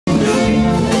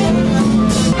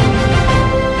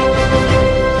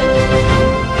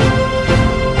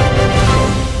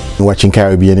Watching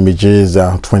Caribbean Images,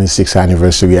 26th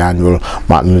anniversary annual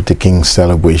Martin Luther King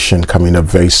celebration coming up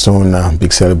very soon.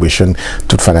 Big celebration.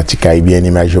 Toute fanatique Caribbean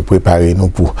Images préparé nous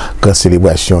pour grande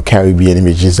célébration Caribbean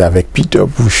Images avec Peter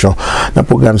Bouchon. Dans le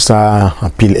programme ça, un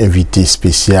pile invité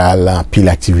spécial, un pile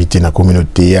activité dans la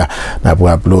communauté. N'a pour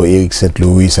appeler Eric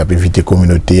Saint-Louis, ça peut inviter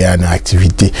communauté dans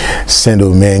activité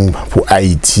Saint-Domingue pour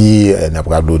Haïti. N'a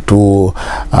pour appeler autour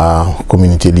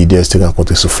communauté leaders te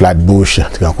rencontrer sur Flatbush,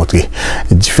 te rencontrer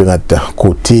différents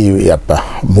côtés et a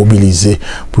mobilisé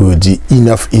pour dire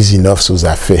enough is enough sur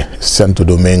affaires Santo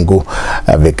Domingo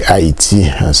avec Haïti.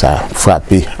 Ça a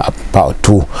frappé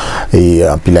partout et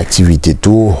puis l'activité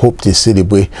tout hope de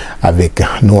célébrer avec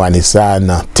nous Anessa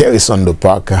dans Terrace on the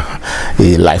Park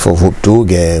et Life of Hope tout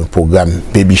un programme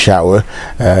baby shower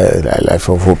Life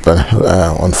of Hope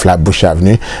on Flatbush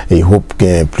Avenue et hope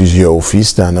qu'il plusieurs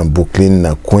offices dans Brooklyn,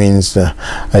 dans Queens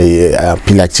et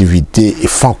puis l'activité et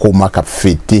Fancoma qui a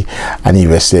fêté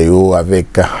anniversaire avec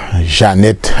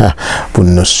Jeannette pour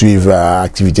nous suivre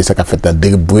activité ça qu'a fait dans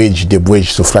des bridge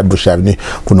sur Flatbush Avenue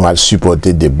pour nous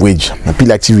supporter des bridges. Et puis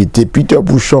l'activité Peter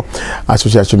Bouchon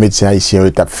association médecins haïtiens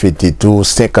a fêté tout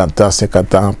 50 ans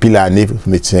puis l'année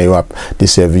médecins a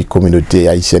desservi communauté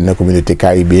haïtienne communauté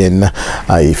caribéenne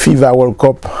et FIFA World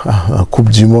Cup Coupe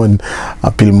du monde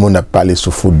puis le monde a parlé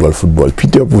sur football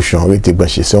Peter Bouchon était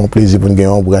branché. C'est un plaisir pour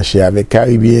nous brancher avec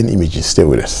Caribbean Images. Stay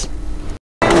with us.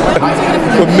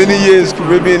 For many years,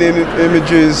 Caribbean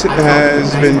Images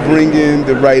has been bringing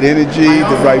the right energy,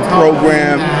 the right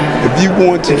program. If you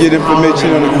want to get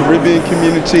information on the Caribbean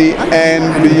community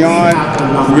and beyond,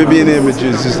 Caribbean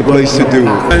Images is the place to do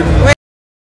it.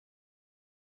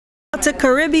 To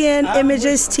Caribbean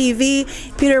Images TV,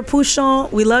 Peter Bouchon,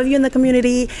 we love you in the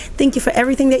community. Thank you for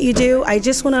everything that you do. I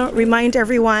just want to remind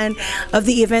everyone of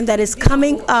the event that is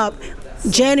coming up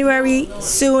January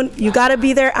soon. You got to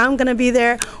be there. I'm going to be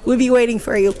there. We'll be waiting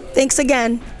for you. Thanks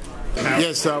again.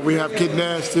 Yes, we have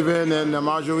Kidna, Steven, and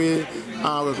Marjorie.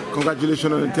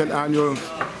 Congratulations on the 10th annual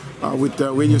with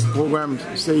the radio program.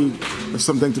 Say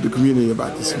something to the community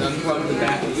about this.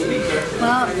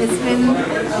 Well, it's been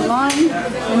a long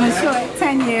and a short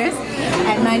 10 years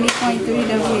at 90.3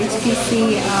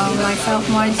 WHPC. Myself,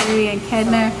 Marjorie, and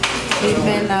Kedner, we've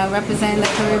been representing the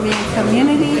Caribbean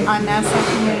community on Nassau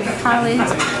Community College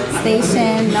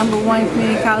station, #1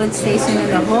 community college station in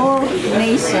the whole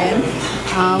nation.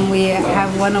 We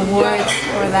have won awards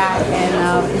for that,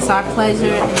 and it's our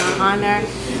pleasure and our honor.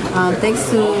 Thanks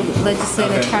to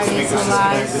Legislator Carrie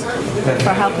Solage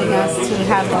for helping us to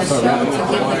have our show to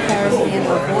give the Caribbean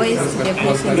a voice, to give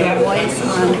Haitians a voice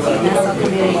on Nassau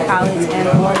Community College and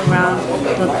all around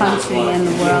the country and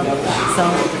the world. So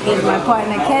here's my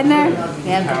partner Kedner. We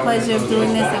have the pleasure of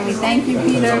doing this, and we thank you,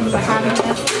 Peter, for having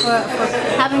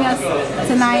us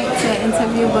tonight to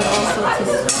interview, but also to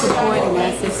supporting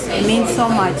us. It means so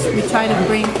much. We try to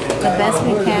bring the best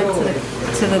we can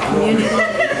to the community.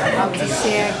 To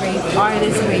share great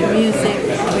artists, great music,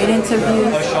 great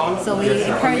interviews. So we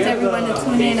encourage everyone to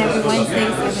tune in every Wednesday,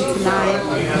 7 to 9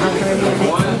 on Caribbean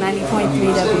Mix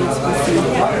 90.3 WHPC.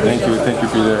 Thank you,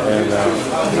 Peter, and I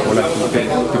would like to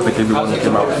thank everyone who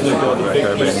came out to support the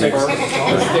Caribbean Mix.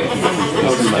 Thank you,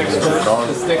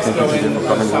 Peter, for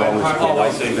coming along with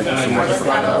us. Thank you so much for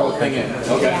coming out. Thank you.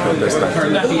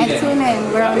 And tune in.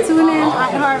 We're on TuneIn,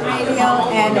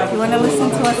 iHeartRadio, and if you want to listen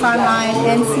to us online,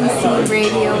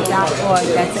 nccradio.org.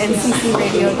 That's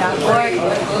nccradio.org,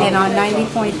 and on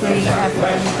 90.3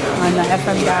 FM on the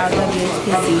FM dial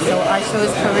WHPC. So our show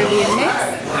is Caribbean Mix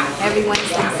every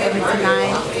Wednesday 7 to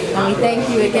 9. And we thank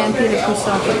you again, Peter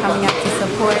Bouchon, for coming out to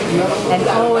support, and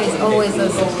always a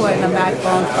support and a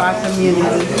backbone for our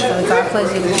community. So it's our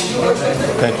pleasure to be here.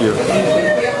 Thank you.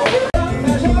 Thank you.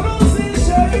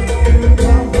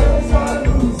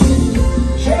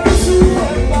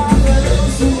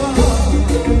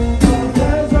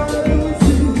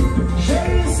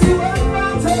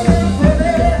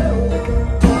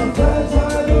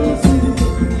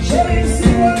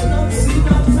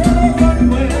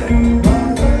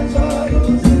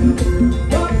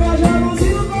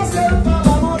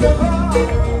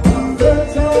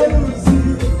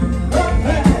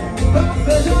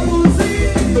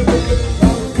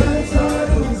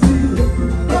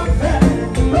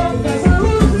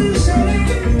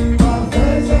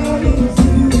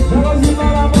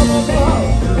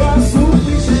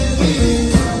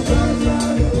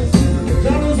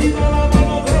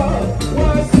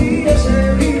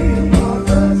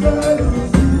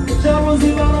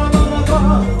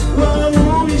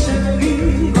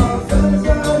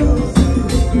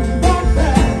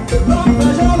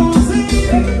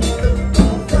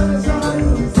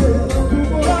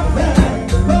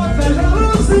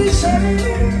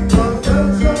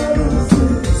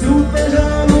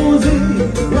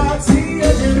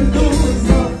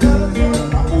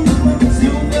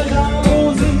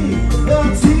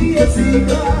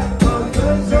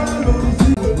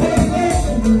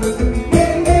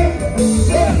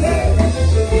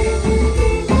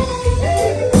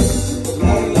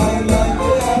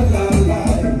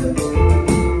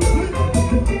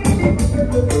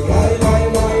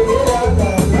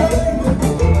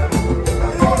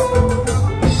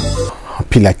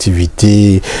 pile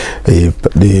d'activités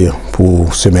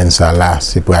pour semaine ça là,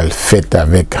 c'est pour le fête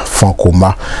avec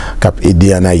Fancoma qui a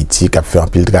aidé en Haïti, qui a fait un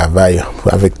pile de travail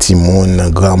avec Timon,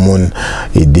 grand monde,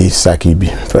 aider ça qui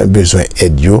a besoin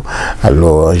d'aide.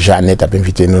 Alors Jeannette a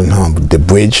invité nous dans The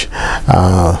Bridge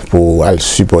pour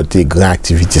supporter grande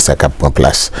activité ça qui prend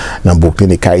place dans Brooklyn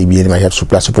et Caribbean, mais sur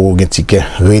place pour un ticket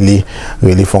relais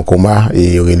Fancoma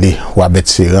et relais Wabet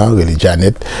Seran, relais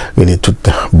Jeannette, relais tout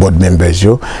board members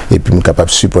yo, et puis nous capable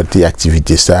supporter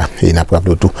activité ça et n'a pas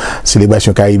tout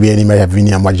célébration caribéenne image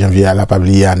venir en mois de janvier à la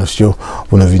pablier à nous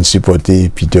pour nous venir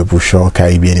supporter Peter Pouchon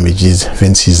Caribbean Images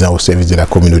 26 ans au service de la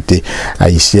communauté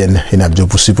haïtienne et n'a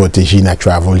pour supporter Gina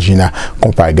Travel, Gina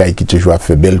Compagay qui toujours a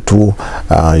fait bel tour,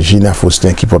 Gina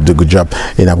Faustin qui pop de good job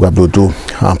et n'a pas tout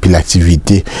en pile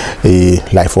activité et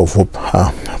Life of Hope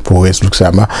pour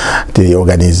Luxama t'es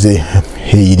organisé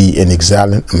Haiti en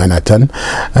Exile Manhattan.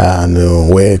 Nous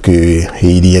voyons que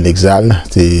Haiti en Exile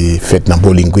c'est fait dans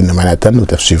Bowling Green de Manhattan. Nous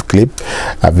avons suivi clip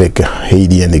avec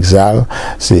Haiti en Exile.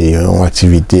 C'est une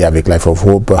activité avec Life of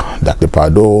Hope, Dr.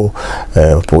 Pardo,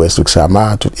 pour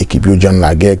Luxama, toute équipe John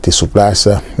Laguerre qui est sur place,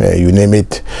 you name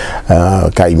it.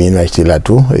 Kaimine va acheter là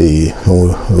tout et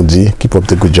nous dit keep up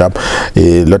the good job.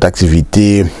 Et l'autre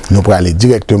activité, nous pourrons aller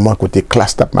directement côté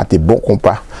Klass tap maté bon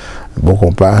compas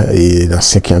et dans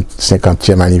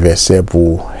 50e anniversaire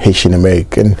pour Haitian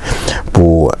American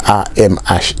pour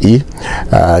AMHE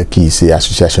qui c'est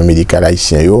association médicale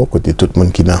haïtienne yo côté tout le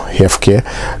monde qui dans healthcare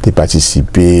de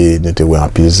participer nous te voir en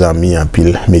pile amis en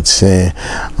pile médecins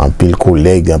en pile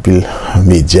collègues en pile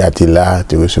médias là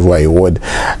te recevoir award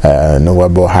nous va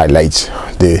highlights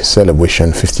the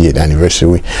celebration 58th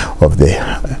anniversary of the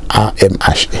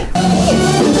AMHE.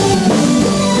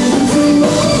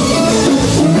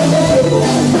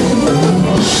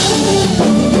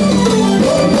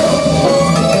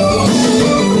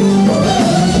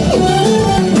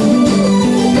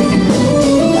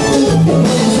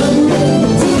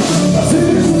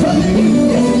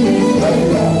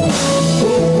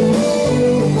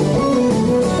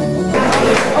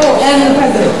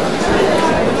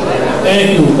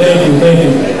 Thank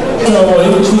you. So it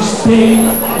will take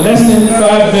less than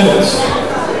 5 minutes.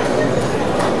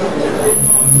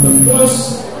 The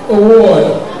first award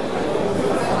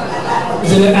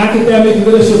is an Academic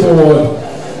Leadership Award,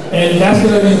 and that's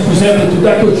going to be presented to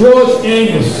Dr. George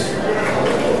Angus.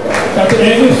 Dr.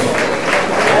 Angus?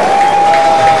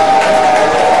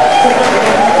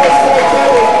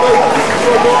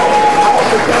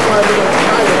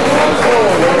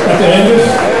 Dr. Angus?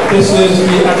 This is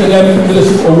the Academic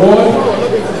Leadership Award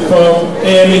from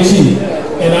AMHE,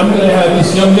 and I'm going to have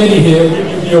this young lady here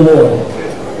give you the award.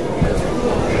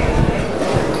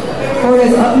 For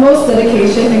his utmost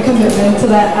dedication and commitment to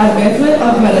the advancement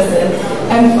of medicine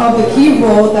and of the key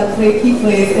role that he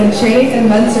plays in training and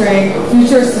mentoring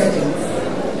future surgeons.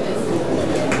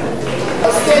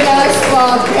 Students for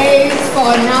days,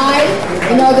 for night,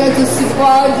 in order to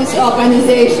support this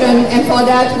organization, and for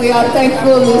that we are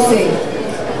thankful, Lucy.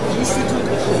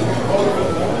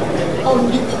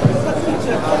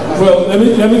 Well,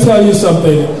 let me tell you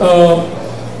something.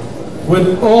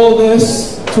 With all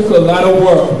this, took a lot of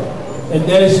work, and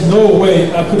there's no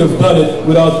way I could have done it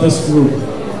without this group.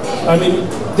 I mean,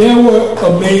 they were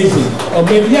amazing.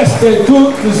 Yes, they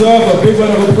do deserve a big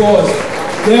round of applause.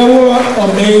 They were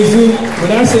amazing.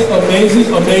 When I say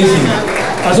amazing, amazing.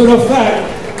 As a matter of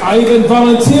fact, I even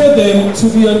volunteered them to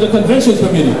be on the convention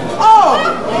committee.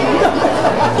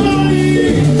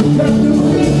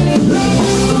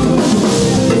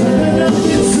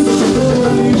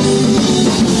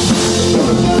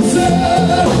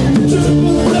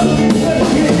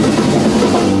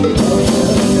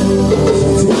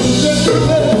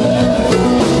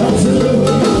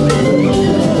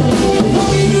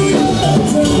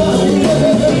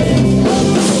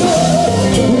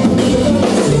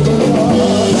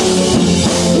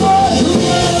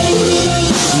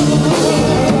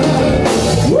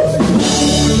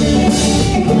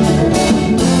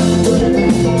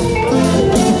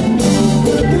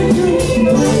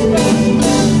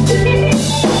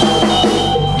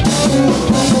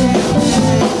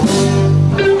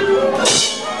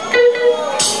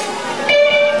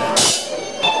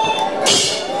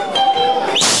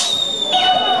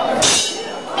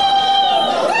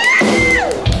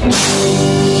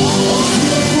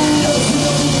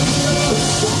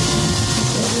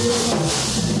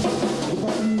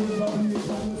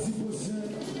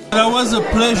 That was a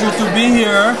pleasure to be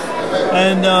here,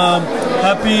 and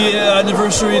happy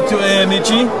anniversary to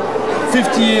AMHE,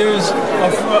 50 years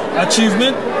of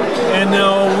achievement, and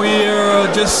now we're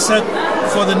just set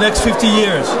for the next 50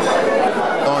 years.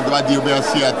 on doit dire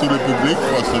merci à tout le public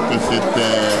parce que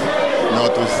c'était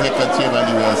notre 50e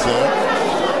anniversaire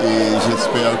et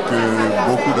j'espère que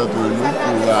beaucoup d'entre nous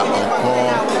pourra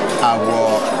encore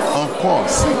avoir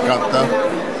 50 ans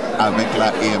avec la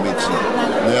AMHE.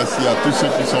 Merci à tous ceux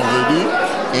qui sont venus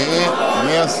et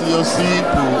merci aussi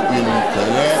pour une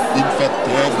fête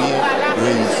très bien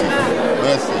réussie.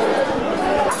 Merci.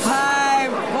 Hi,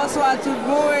 bonsoir tout le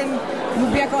monde. Nous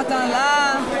bien contents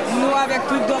là. Nous avec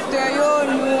tout docteur,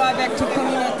 nous avec toute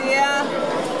communauté.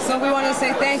 So we want to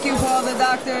say thank you for all the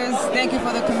doctors, thank you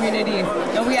for the community.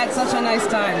 And we had such a nice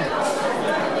time.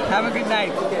 Have a good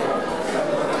night.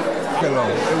 Hello.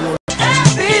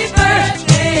 Happy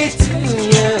birthday to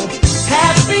you.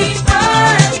 Happy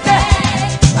birthday.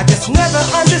 I just never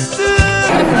understood.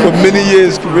 For many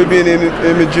years, Caribbean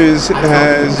Images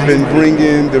has been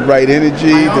bringing the right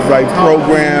energy, the right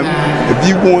program. If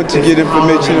you want to get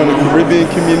information on the Caribbean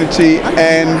community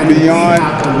and beyond,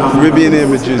 Caribbean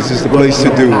Images is the place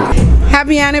to do it.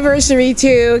 Happy anniversary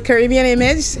to Caribbean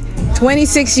Image,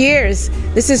 26 years.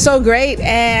 This is so great,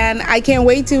 and I can't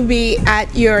wait to be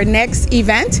at your next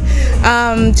event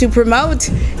to promote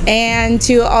and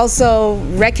to also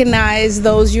recognize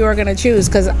those you are going to choose,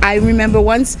 because I remember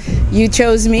once you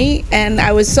chose me and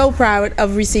I was so proud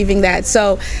of receiving that.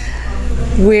 So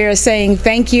we're saying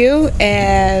thank you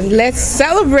and let's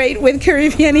celebrate with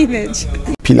Caribbean Image.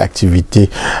 Puis l'activité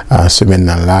semaine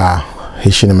là,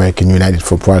 Haitian American United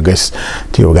for Progress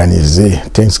qui organisé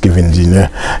Thanksgiving dinner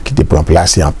qui était en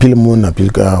place et en pile monde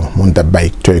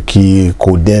by Turkey,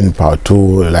 Coden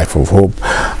partout, Life of Hope,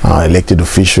 elected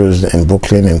officials in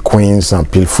Brooklyn and Queens, en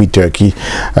pile free turkey,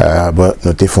 but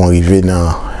nous te font arriver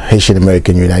dans Haitian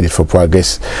American United for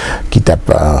Progress qui t'a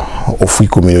offert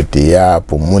communauté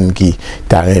pour monde qui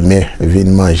t'a aimé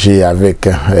venir manger avec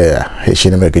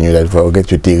Haitian American United for Progress.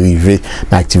 Tu t'es arrivé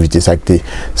dans l'activité ça qui était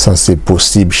censé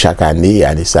possible chaque année.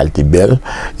 Année ça était belle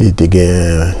et tu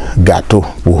as un gâteau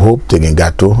pour Hope, tu as un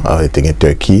gâteau, tu as un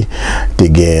turkey, tu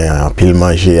as un pile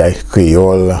manger avec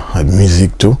créole,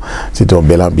 musique tout. C'est une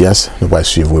belle ambiance. Nous allons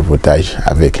suivre le reportage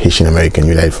avec Haitian American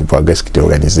United for Progress qui est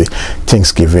organisé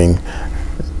Thanksgiving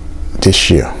this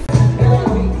year.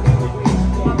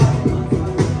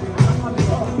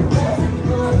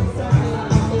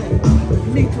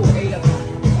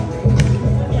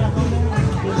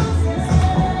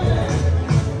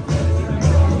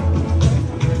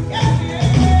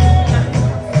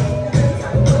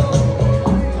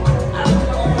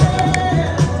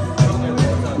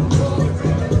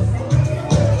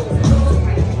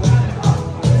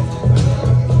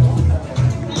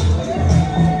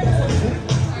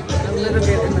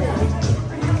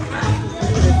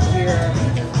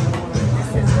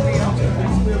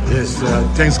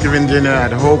 Thanksgiving dinner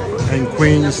at Hope in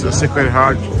Queens, the Sacred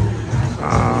Heart.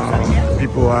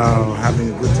 People are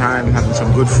having a good time, having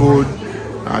some good food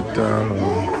at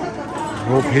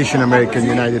Hope Haitian American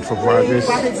United for Progress.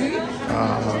 They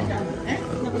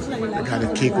got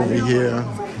a cake over here,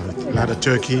 a lot of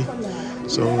turkey.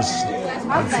 So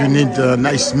if you need a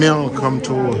nice meal, come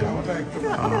to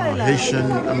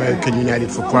Haitian American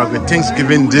United for Progress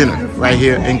Thanksgiving dinner right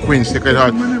here in Queens, Sacred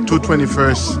Heart,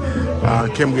 221st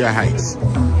Cambria Heights.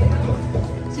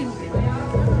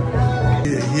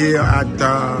 Here at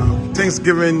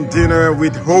Thanksgiving dinner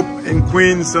with Hope in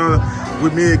Queens,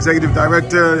 with me, Executive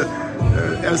Director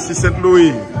LC St.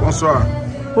 Louis. Bonsoir.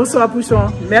 Bonsoir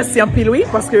Pouchon. Merci en pile, oui,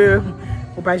 parce que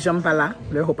ou pas jamais pas là,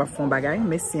 le Hope a fait un bagage.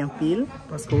 Merci en pile,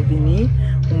 parce que vous venez,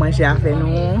 vous mangez avec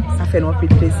nous, ça fait nous un peu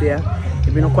de plaisir.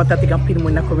 Et bien nous contactons en pile dans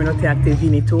la communauté à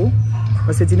TV et tout.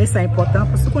 Parce que dîner c'est important,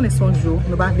 parce qu'on est son jour,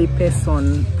 nous pas les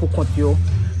personnes pour compte yo,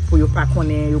 pour yo pas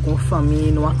connaître, yo une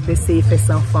famille, nous apprécier faire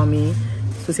ça en famille.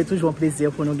 So c'est toujours un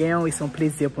plaisir pour nous gagner et c'est un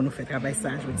plaisir pour nous faire travailler ça,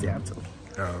 je veux dire tout.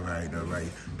 All right.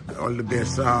 All the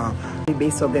best.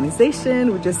 Base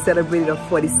organization, we just celebrated our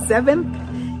 47th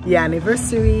year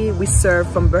anniversary. We serve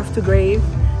from birth to grave.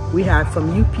 We have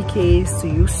from UPKs to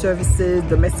youth services,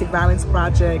 domestic violence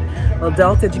project,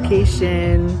 adult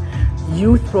education,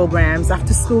 youth programs,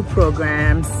 after school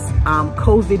programs,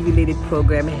 COVID-related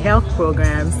programs, health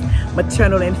programs,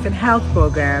 maternal infant health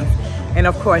programs. And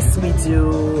of course, we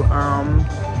do,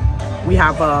 we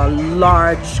have a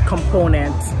large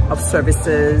component of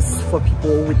services for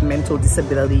people with mental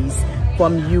disabilities,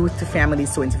 from youth to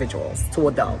families to individuals to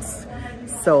adults.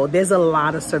 So there's a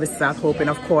lot of services at Hope, and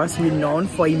of course, we're known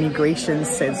for immigration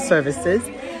services,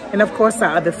 and of course,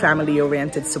 our other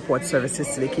family-oriented support services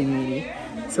to the community.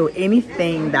 So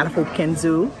anything that Hope can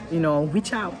do, you know,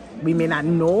 reach out. We may not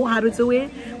know how to do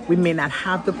it, we may not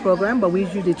have the program, but we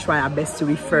usually try our best to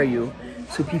refer you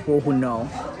to people who know.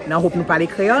 Now, Hope nous parle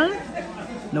créole,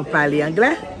 nous parle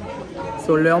anglais,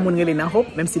 So, là, on relève dans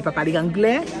HAUP, même s'il ne parle pas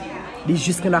anglais, il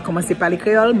juste qu'on a commencé à parler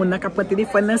créole. Mon n'a qu'à prendre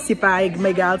téléphone, c'est pas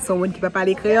égal, son monde qui peut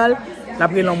parler créole.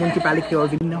 Après, l'on monde qui parle créole,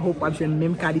 vient dans HAUP, on a une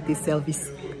même qualité de service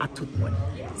à tout le monde.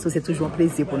 So, c'est toujours un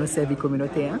plaisir pour nous servir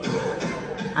communautaire.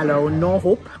 Alors, au nom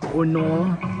HAUP, au nom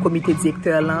comité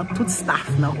directeur, là, tout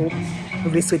staff dans HAUP, nous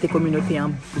voulons souhaiter la communauté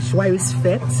une joyeuse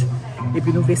fête. Et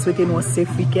puis, nous voulons souhaiter nous un safe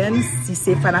week-end. Si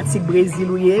c'est fanatique Brésil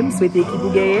ou nous souhaitons l'équipe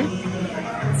pour gagner.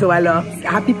 So, alors,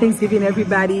 happy Thanksgiving,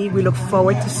 everybody. We look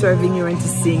forward to serving you and to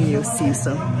seeing you. See you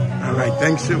soon. All right,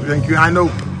 thank you. I know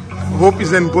HAUP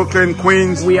is in Brooklyn,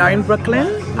 Queens. We are in Brooklyn.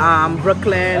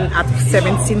 Brooklyn at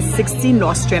 1760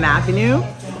 Nostrand Avenue.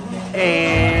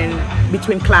 And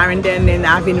between Clarendon and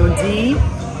Avenue D,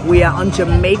 we are on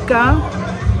Jamaica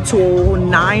to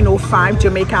 905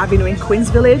 Jamaica Avenue in Queens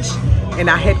Village, and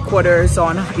our headquarters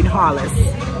in Hollis,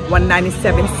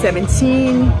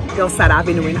 19717 Hillside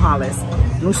Avenue in Hollis.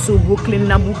 Nous sommes Brooklyn,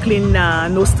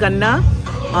 Nostrand,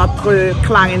 entre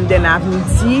Clarendon Avenue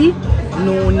D,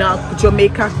 nous dans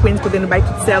Jamaica, Queens, côté nous bail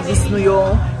tout service nous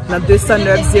dans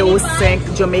 20905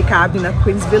 Jamaica Avenue dans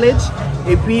Queens Village.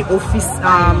 Et puis, office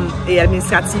et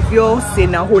administratif, c'est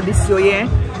dans Hollis,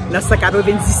 dans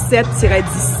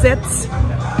 197-17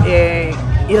 et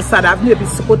Hillside Avenue. Et puis,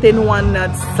 ce côté, nous, en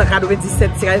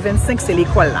 197-25, c'est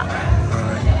l'école là.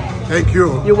 Thank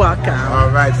you. You're welcome.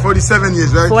 All right. 47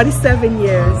 years, right? 47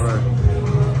 years. All right.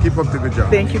 Keep up the good job.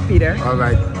 Thank you, Peter. All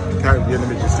right. Caribbean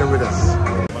Images, stay with us.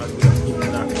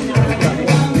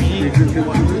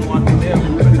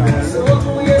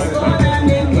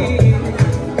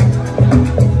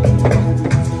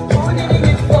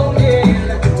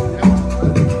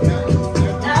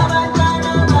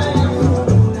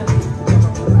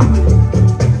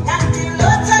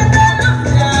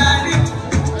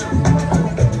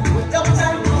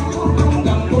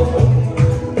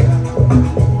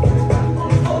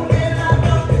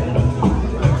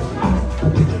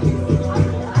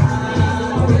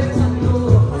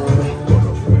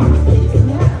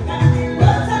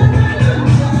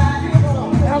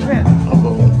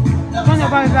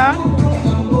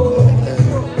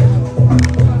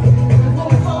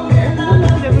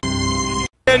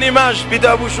 Une image,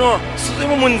 Peter Bouchon, si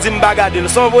vous me dites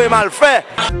que vous avez mal fait.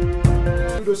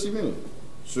 Plus de 6 000,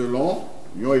 selon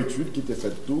une étude qui était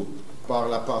faite tout par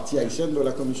la partie haïtienne de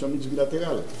la commission mixte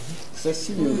bilatérale. C'est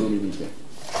 6 000 Dominicains.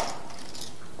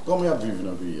 Combien vivent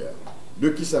dans le pays? De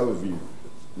qui ça vit?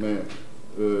 Mais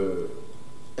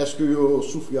est-ce que vous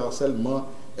souffrez harcèlement?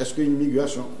 Est-ce que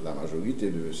l'immigration, la majorité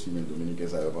de 6 000 Dominicains,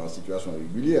 ça va en situation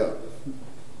régulière?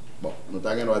 Bon, nous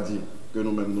avons dit que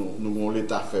nous-mêmes, nous avons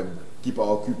l'État faible qui pas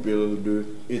occupé de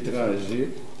étrangers.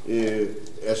 Et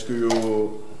est-ce que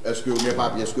vous avez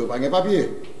papier, est-ce que vous n'avez pas papier?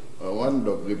 Donc,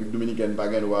 la République dominicaine n'a pas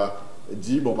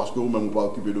dit, bon, parce que vous-même pas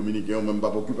occupé dominicain, vous-même pas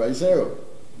occupé haïtien.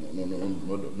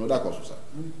 Nous d'accord sur ça.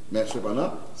 Mais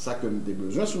cependant, ça que nous avons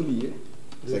besoin de souligner,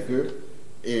 c'est que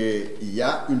il y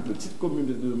a une petite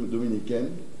communauté dominicaine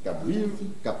qui vit,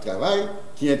 qui travaille,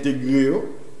 qui est intégrée.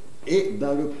 Et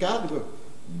dans le cadre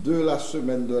de la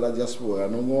semaine de la diaspora,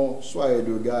 nous avons soirée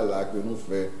de gala que nous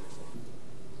faisons.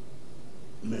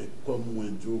 Mais comme moi,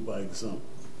 par exemple,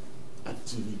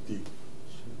 activité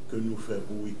que nous faisons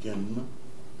pour le week-end,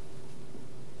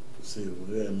 c'est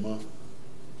vraiment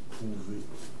trouver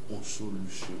une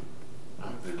solution.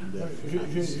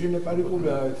 Je n'ai pas de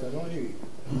problème avec ça, non?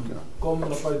 Comme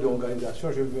on a parlé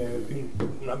d'organisation, je vais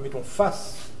mettre en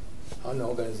face en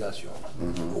organisation.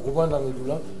 Vous comprenez dans le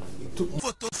là? Tout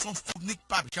photo son fournique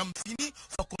pas jamais fini,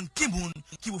 faut qu'on qui moun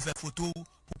qui vous fait photo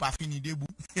pour pas finir debout.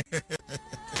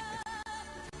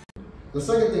 The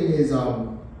second thing is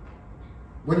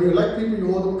when you elect people,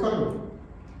 you hold them accountable.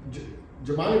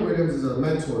 Jamani Williams is a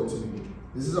mentor to me.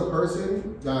 This is a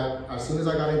person that as soon as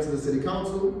I got into the city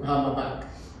council, had my back.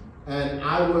 And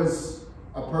I was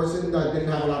a person that didn't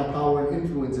have a lot of power and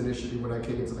influence initially when I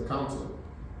came into the council.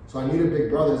 So I needed big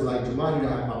brothers like Jamani to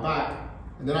have my back.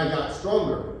 And then I got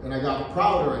stronger and I got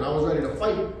prouder and I was ready to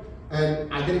fight and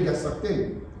I didn't get sucked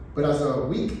in. But as a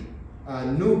weak,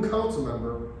 new council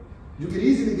member, you could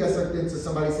easily get sucked into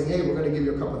somebody saying, hey, we're gonna give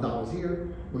you a couple of dollars here,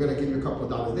 we're gonna give you a couple of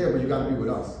dollars there, but you gotta be with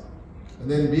us. And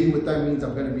then being with them means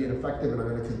I'm gonna be ineffective and I'm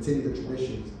gonna continue the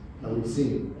traditions that we've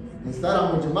seen. Instead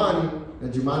I'm with Jamani,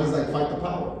 and Jamani's like, fight the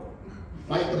power.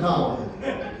 Fight the power.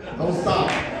 Don't stop.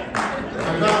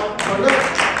 And now, but look.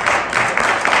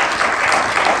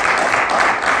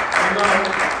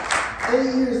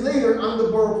 8 years later, I'm the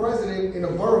borough president in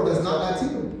a borough that's not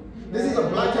Latino. This is a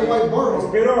black and white borough.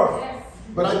 Spit off.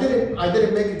 But I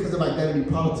didn't make it because of identity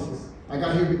politics. I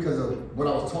got here because of what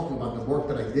I was talking about, the work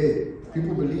that I did.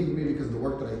 People believed me because of the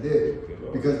work that I did,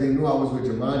 because they knew I was with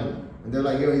Jamani. And they're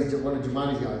like, yo, he's one of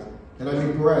Jemani's guys. And I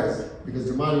meet Perez, because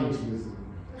Jemani introduced him.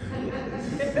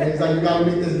 And he's like, you gotta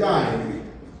meet this guy.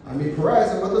 I meet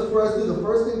Perez, and what does Perez do? The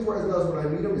first thing Perez does when I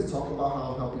meet him is talk about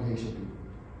how I'm helping Haitian people.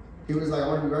 He was like, I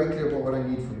want to be very clear about what I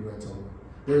need from you, Antonio.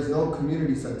 There's no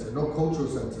community center, no cultural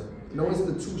center, no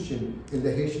institution in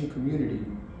the Haitian community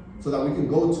so that we can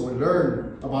go to and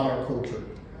learn about our culture.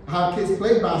 Have kids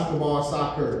play basketball,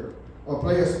 soccer, or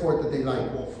play a sport that they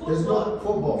like. There's no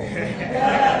football. I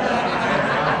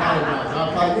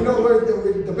apologize. You know, we're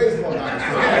the baseball guys.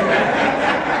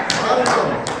 I don't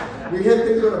know. We hit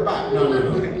things with a bat. No.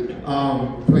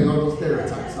 Playing all those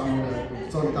stereotypes. I'm going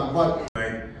to talk about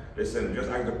that. Listen, just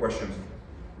ask the questions.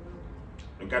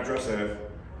 Look at yourself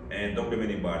and don't blame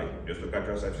anybody. Just look at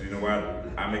yourself. So you know what?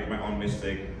 I make my own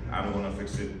mistake. I'm going to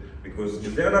fix it. Because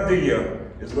it's the end of the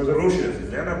year, it's resolutions. It's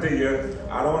the end of the year.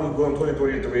 I don't want to go in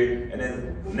 2023 and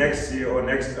then next year or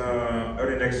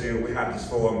early next year we have this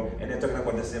forum and they're talking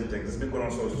about the same thing. It's been going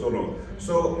on so long.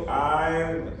 So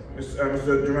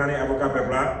Mr. Jumani Avocat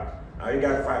Pebla, you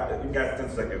got 10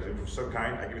 seconds. If you're so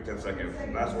kind, I give you 10 seconds.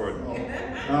 Last word.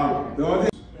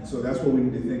 So that's what we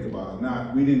need to think about.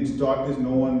 Not, we didn't start this,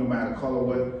 no matter color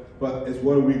what, but it's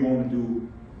what are we going to do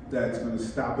that's going to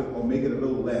stop it or make it a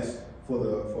little less for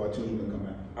our children to come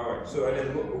out. All right. So and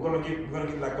then we're gonna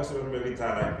give like customer maybe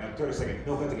time like 30 seconds.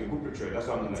 No, we're gonna take a good picture. That's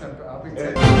what I'm gonna.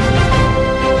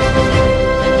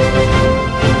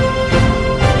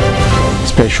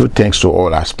 Special thanks to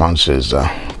all our sponsors.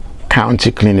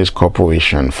 County Cleaners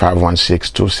Corporation,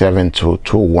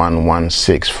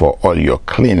 516-272-2116 for all your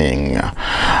cleaning.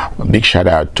 Big shout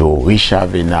out to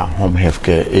Rishavina Home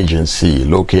Healthcare Agency,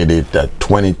 located at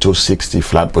 2260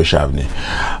 Flatbush Avenue,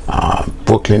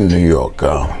 Brooklyn, New York.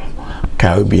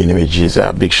 Caribbean Images.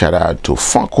 Big shout out to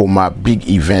Funkoma Big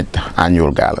Event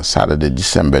Annual Gala, Saturday,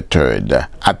 December 3rd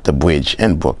at the Bridge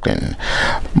in Brooklyn.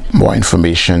 More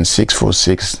information,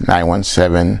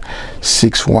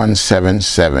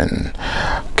 646-917-6177.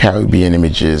 Caribbean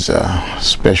Images.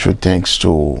 Special thanks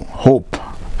to HAUP,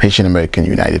 Haitian American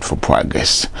United for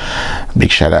Progress.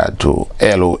 Big shout out to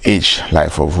LOH,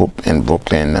 Life of Hope in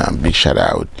Brooklyn. Big shout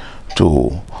out to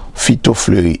Fito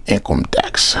Fleury Income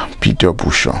Tax, Peter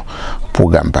Pouchon,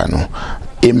 Programme Panou,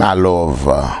 Emma Love,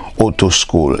 Auto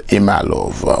School, Emma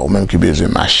Love, ou même qui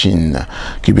besoin machine,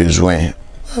 qui besoin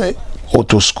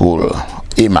Auto School,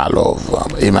 Emma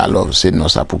Love c'est non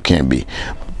ça pour Kimbi.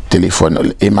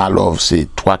 Téléphone Emma Love c'est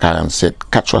 347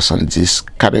 470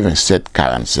 87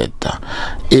 47.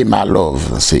 Emma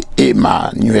Love c'est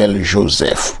Emmanuel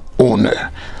Joseph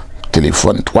Honneur.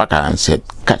 Téléphone 347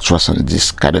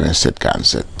 470 87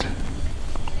 47.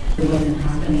 It wasn't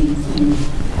happening to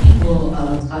people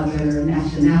of other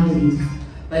nationalities,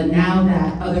 but now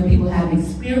that other people have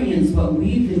experienced what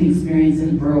we've been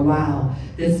experiencing for a while,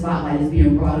 this spotlight is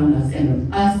being brought on us,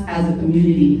 and us as a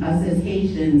community, us as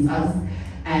Haitians, us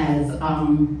as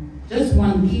just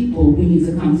one people, we need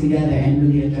to come together and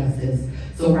really address this.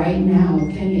 So right now,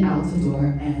 Kenny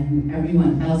Altador and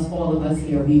everyone else, all of us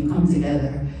here, we've come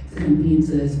together to convene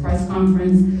to this press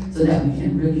conference so that we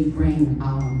can really bring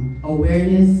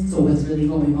awareness to what's really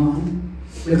going on.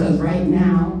 Because right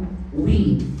now,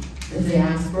 we, the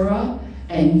diaspora,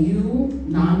 and you,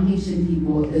 non-Haitian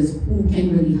people, is who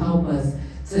can really help us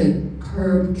to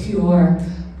curb, cure,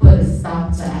 put a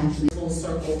stop to actually. Full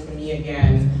circle for me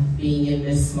again, being in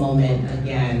this moment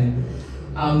again.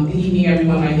 Good evening,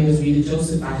 everyone. My name is Rita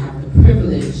Joseph. I have the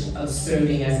privilege of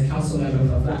serving as a council member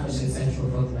for Flatbush and Central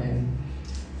Brooklyn.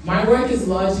 My work is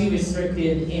largely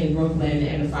restricted in Brooklyn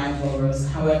and the 5 boroughs.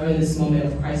 However, in this moment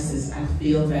of crisis, I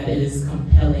feel that it is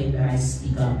compelling that I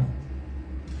speak up.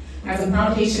 As a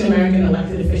proud Haitian American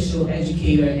elected official,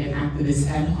 educator, and activist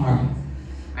at heart,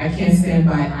 I can't stand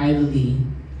by idly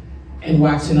and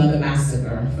watch another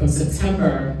massacre. From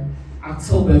September,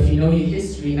 October, if you know your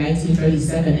history,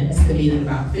 1937, an estimated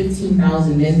about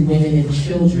 15,000 men, women, and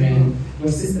children were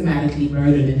systematically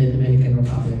murdered in the Dominican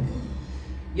Republic.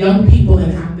 Young people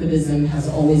and activism has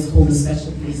always held a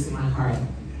special place in my heart.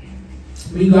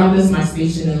 Regardless of my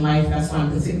station in life, that's why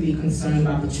I'm particularly concerned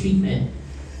about the treatment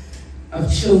of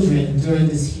children during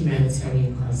this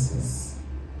humanitarian crisis.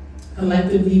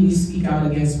 Collectively, we speak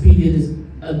out against previous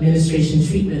administration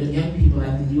treatment of young people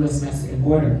at the U.S.-Mexican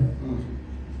border.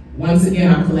 Once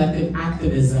again, our collective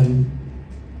activism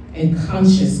and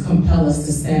conscience compel us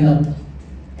to stand up,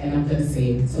 and I'm gonna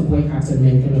say, to boycott the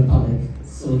Dominican Republic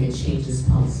so we can change its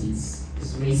policies,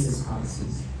 its racist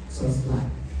policies, so it's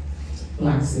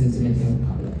blacks in the Dominican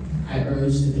Republic. I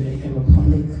urge the Dominican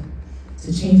Republic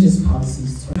to change its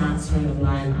policies, to not turn a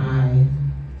blind eye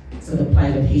to the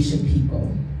plight of Haitian people.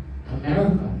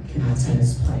 America cannot turn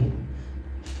its plight.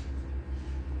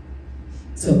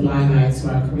 to a blind eye to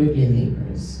our Caribbean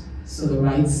neighbors. So the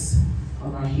rights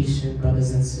of our Haitian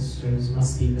brothers and sisters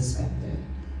must be respected.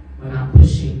 We're not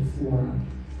pushing for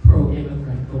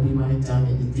pro-immigrant, but we want it done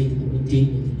with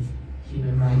dignity,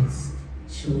 human rights,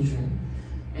 children.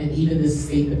 And even the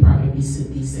State Department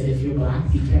recently said, if you're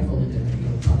black, be careful in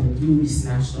Dominican Republic. You will be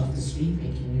snatched off the street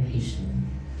thinking you're Haitian.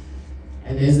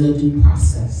 And there's no due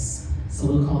process. So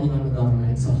we're calling on the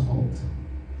government to hold.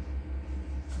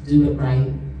 Do it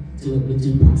right, do it with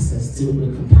due process, do it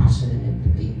with compassion and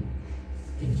empathy.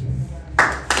 Thank you.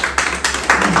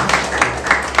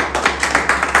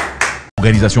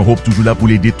 Organisation HAUP toujours là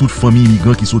pour aider toute famille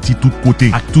immigrant qui sorti tout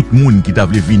côté, à tout monde qui t'a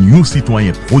voulu venir un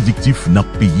citoyen productif dans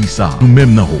le pays ça.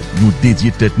 Nous-mêmes dans HAUP, nous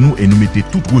dédions tête nous et nous mettons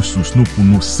toutes ressources nous pour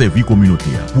nous servir communauté.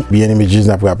 Bien Images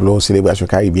n'a pas appelé célébration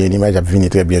Caribbean Image a venir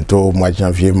très bientôt mois de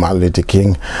janvier Martin Luther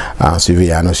King en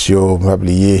suivi annonciation pas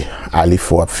oublier aller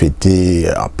faut fêter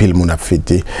en pile monde a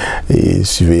fêter et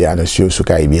suivi annonciation sur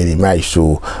Caribbean Image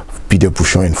sur Peter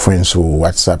Pouchon and Friends sur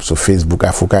WhatsApp, sur Facebook,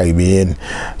 Afro Caribbean,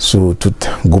 sur tout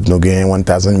groupe nous gagne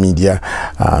 1000 Media,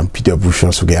 Peter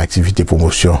Pouchon sur activité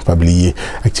promotion, pas oublier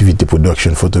activité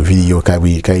production, photo vidéo,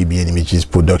 Caribbean Images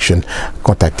Production,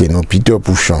 contactez nous Peter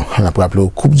Pouchon. On a rappelé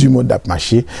Coupe du monde a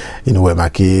marché et nous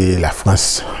remarqué la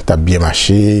France a bien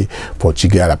marché,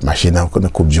 Portugal a marché dans la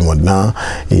Coupe du monde là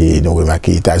et nous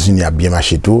remarqué États-Unis a bien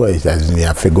marché tout, États-Unis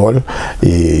a fait goal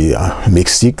et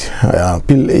Mexique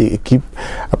pile équipe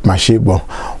a marché. Bon,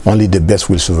 only the best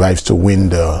will survive to win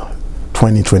the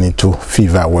 2022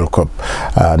 FIFA World Cup.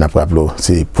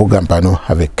 C'est programme par nous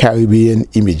avec Caribbean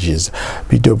Images.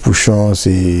 Peter Pouchon,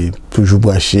 c'est toujours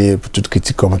branché pour toute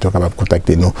critique, commentaire capable de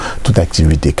contacter nous, toute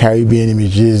activité. Caribbean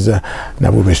Images,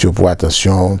 nous vous remercions pour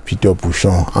attention. Peter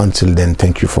Pouchon, until then,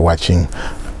 thank you for watching.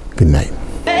 Good night.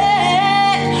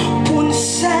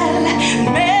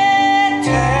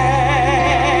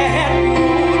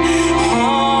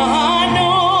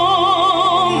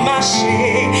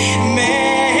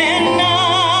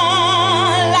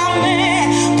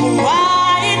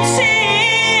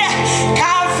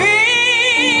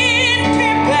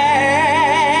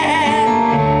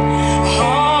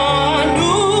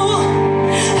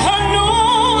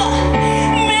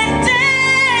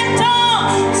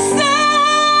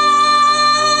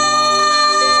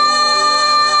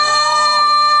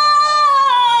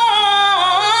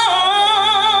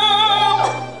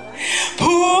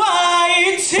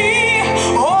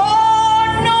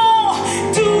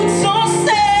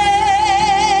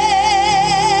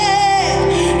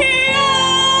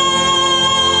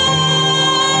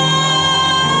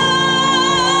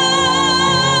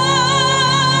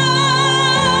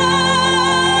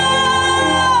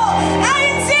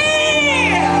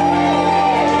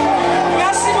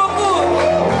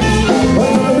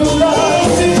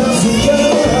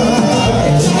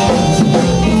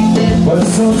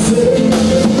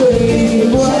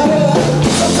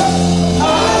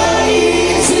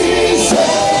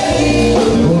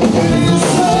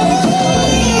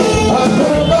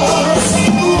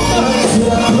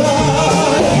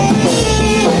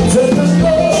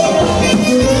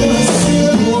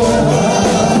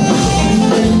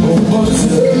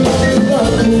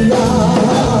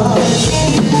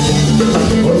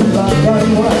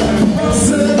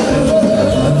 Sit